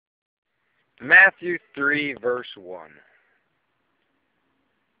Matthew 3, verse 1.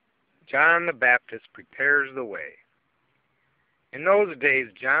 John the Baptist prepares the way. In those days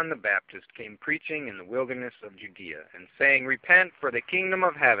John the Baptist came preaching in the wilderness of Judea, and saying, Repent, for the kingdom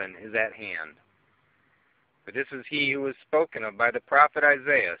of heaven is at hand. For this is he who was spoken of by the prophet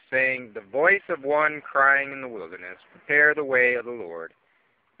Isaiah, saying, The voice of one crying in the wilderness, Prepare the way of the Lord,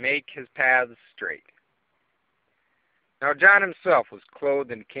 make his paths straight. Now John himself was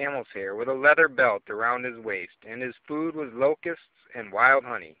clothed in camel's hair, with a leather belt around his waist, and his food was locusts and wild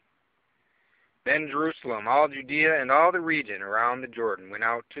honey. Then Jerusalem, all Judea, and all the region around the Jordan went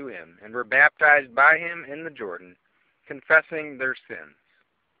out to him, and were baptized by him in the Jordan, confessing their sins.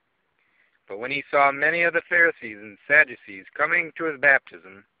 But when he saw many of the Pharisees and Sadducees coming to his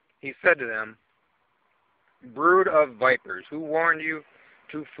baptism, he said to them, Brood of vipers, who warned you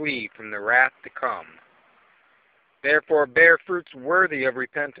to flee from the wrath to come? Therefore bear fruits worthy of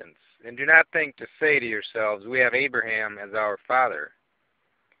repentance, and do not think to say to yourselves, We have Abraham as our father.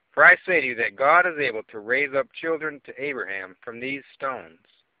 For I say to you that God is able to raise up children to Abraham from these stones.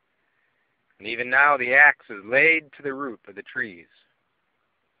 And even now the axe is laid to the root of the trees.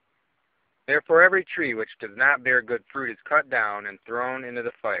 Therefore every tree which does not bear good fruit is cut down and thrown into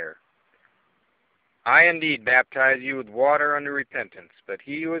the fire. I indeed baptize you with water unto repentance, but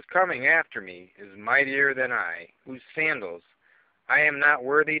he who is coming after me is mightier than I, whose sandals I am not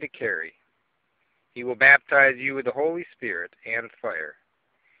worthy to carry. He will baptize you with the Holy Spirit and fire.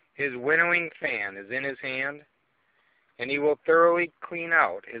 His winnowing fan is in his hand, and he will thoroughly clean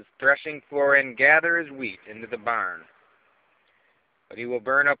out his threshing floor and gather his wheat into the barn. But he will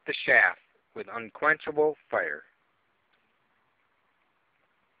burn up the chaff with unquenchable fire.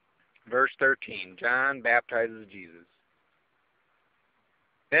 Verse 13, John baptizes Jesus.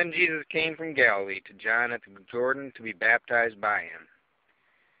 Then Jesus came from Galilee to John at the Jordan to be baptized by him.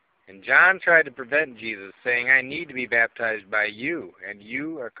 And John tried to prevent Jesus, saying, I need to be baptized by you, and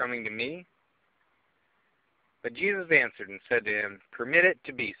you are coming to me? But Jesus answered and said to him, Permit it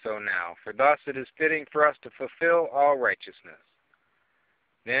to be so now, for thus it is fitting for us to fulfill all righteousness.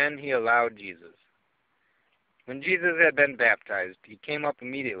 Then he allowed Jesus. When Jesus had been baptized, he came up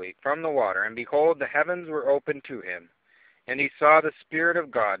immediately from the water, and behold, the heavens were opened to him, and he saw the Spirit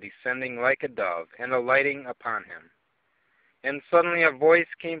of God descending like a dove, and alighting upon him. And suddenly a voice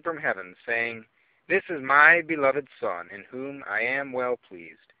came from heaven, saying, This is my beloved Son, in whom I am well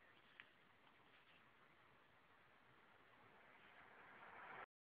pleased.